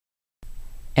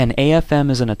An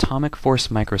AFM is an atomic force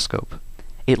microscope.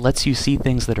 It lets you see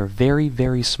things that are very,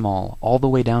 very small, all the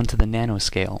way down to the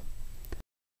nanoscale.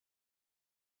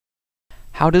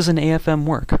 How does an AFM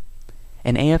work?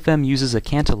 An AFM uses a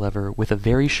cantilever with a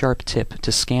very sharp tip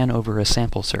to scan over a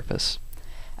sample surface.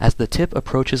 As the tip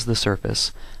approaches the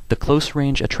surface, the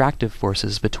close-range attractive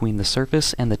forces between the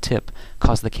surface and the tip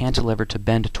cause the cantilever to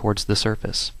bend towards the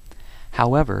surface.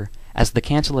 However, as the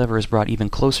cantilever is brought even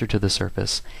closer to the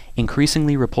surface,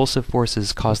 increasingly repulsive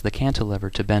forces cause the cantilever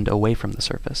to bend away from the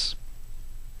surface.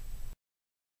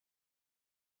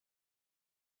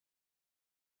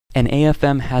 An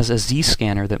AFM has a Z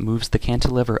scanner that moves the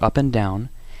cantilever up and down,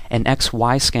 an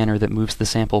XY scanner that moves the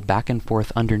sample back and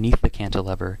forth underneath the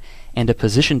cantilever, and a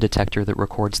position detector that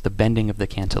records the bending of the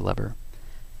cantilever.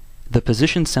 The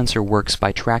position sensor works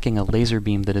by tracking a laser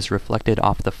beam that is reflected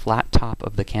off the flat top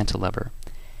of the cantilever.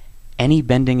 Any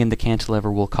bending in the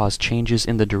cantilever will cause changes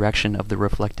in the direction of the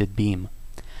reflected beam.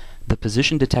 The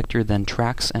position detector then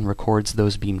tracks and records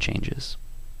those beam changes.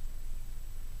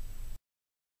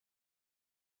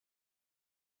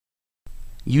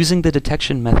 Using the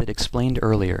detection method explained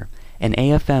earlier, an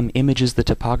AFM images the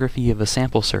topography of a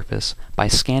sample surface by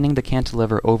scanning the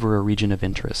cantilever over a region of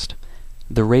interest.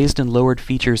 The raised and lowered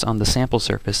features on the sample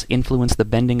surface influence the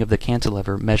bending of the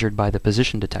cantilever measured by the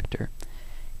position detector.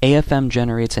 AFM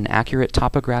generates an accurate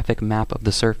topographic map of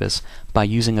the surface by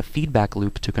using a feedback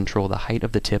loop to control the height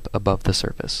of the tip above the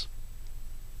surface.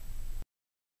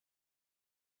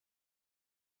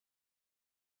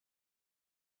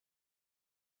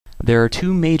 There are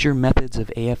two major methods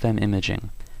of AFM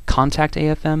imaging: contact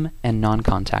AFM and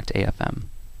non-contact AFM.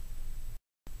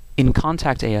 In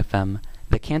contact AFM,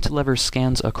 the cantilever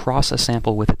scans across a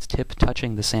sample with its tip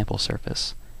touching the sample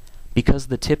surface. Because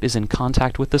the tip is in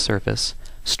contact with the surface,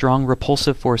 strong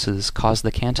repulsive forces cause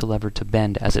the cantilever to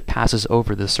bend as it passes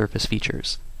over the surface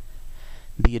features.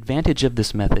 The advantage of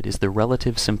this method is the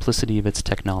relative simplicity of its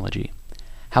technology.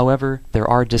 However, there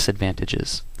are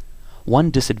disadvantages. One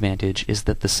disadvantage is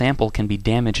that the sample can be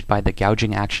damaged by the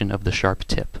gouging action of the sharp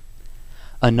tip.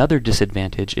 Another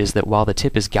disadvantage is that while the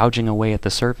tip is gouging away at the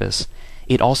surface,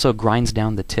 it also grinds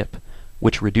down the tip,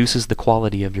 which reduces the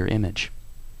quality of your image.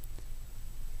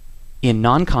 In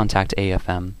non-contact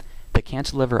AFM, the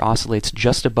cantilever oscillates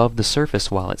just above the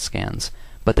surface while it scans,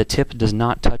 but the tip does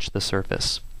not touch the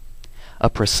surface. A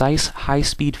precise,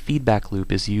 high-speed feedback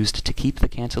loop is used to keep the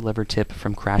cantilever tip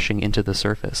from crashing into the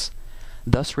surface,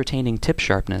 thus retaining tip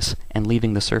sharpness and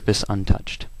leaving the surface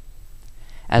untouched.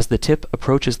 As the tip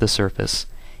approaches the surface,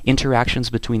 interactions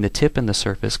between the tip and the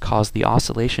surface cause the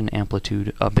oscillation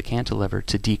amplitude of the cantilever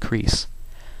to decrease.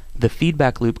 The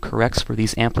feedback loop corrects for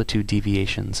these amplitude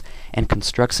deviations and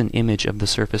constructs an image of the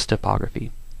surface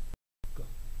topography.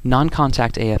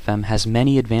 Non-contact AFM has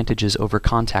many advantages over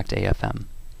contact AFM.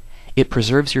 It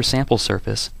preserves your sample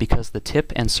surface because the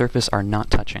tip and surface are not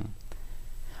touching.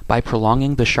 By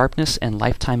prolonging the sharpness and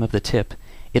lifetime of the tip,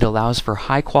 it allows for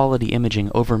high-quality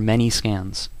imaging over many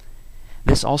scans.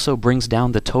 This also brings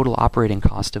down the total operating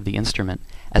cost of the instrument,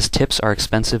 as tips are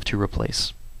expensive to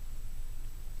replace.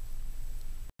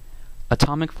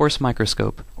 Atomic Force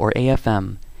Microscope, or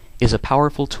AFM, is a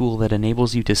powerful tool that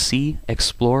enables you to see,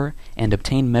 explore, and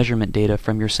obtain measurement data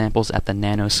from your samples at the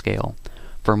nanoscale.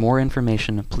 For more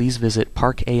information, please visit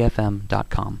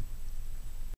parkafm.com.